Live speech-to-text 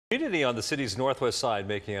community on the city's northwest side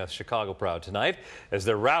making us Chicago proud tonight as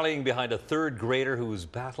they're rallying behind a third grader who's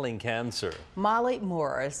battling cancer. Molly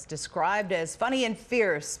Morris, described as funny and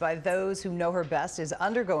fierce by those who know her best, is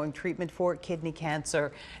undergoing treatment for kidney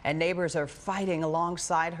cancer, and neighbors are fighting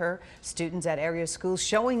alongside her. Students at area schools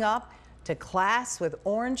showing up to class with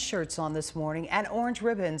orange shirts on this morning, and orange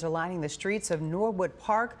ribbons are lining the streets of Norwood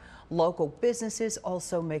Park. Local businesses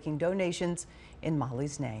also making donations in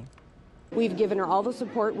Molly's name. We've given her all the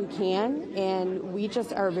support we can, and we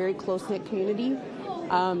just are a very close-knit community.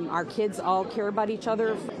 Our kids all care about each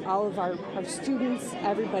other, all of our students,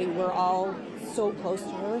 everybody, we're all so close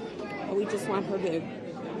to her, and we just want her to,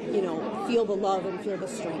 feel the love and feel the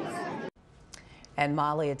strength. And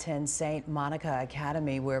Molly attends St. Monica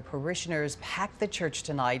Academy, where parishioners packed the church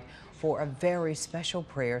tonight for a very special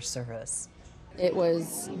prayer service. It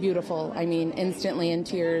was beautiful. I mean, instantly in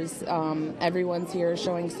tears. Everyone's here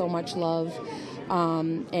showing so much love,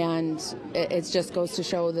 and it just goes to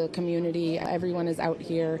show the community. Everyone is out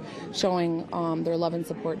here showing their love and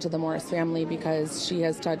support to the Morris family because she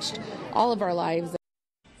has touched all of our lives.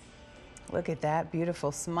 Look at that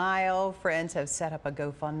beautiful smile. Friends have set up a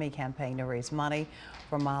GoFundMe campaign to raise money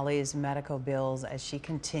for Molly's medical bills as she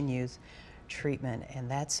continues treatment,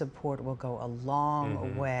 and that support will go a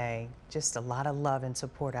long way. Just a lot of love and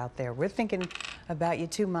support out there. We're thinking about you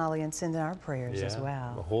too, Molly, and sending our prayers as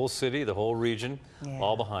well. The whole city, the whole region,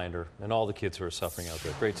 all behind her, and all the kids who are suffering out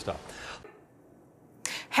there. Great stuff.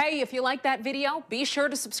 Hey, if you like that video, be sure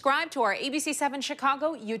to subscribe to our ABC7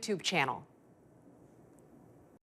 Chicago YouTube channel.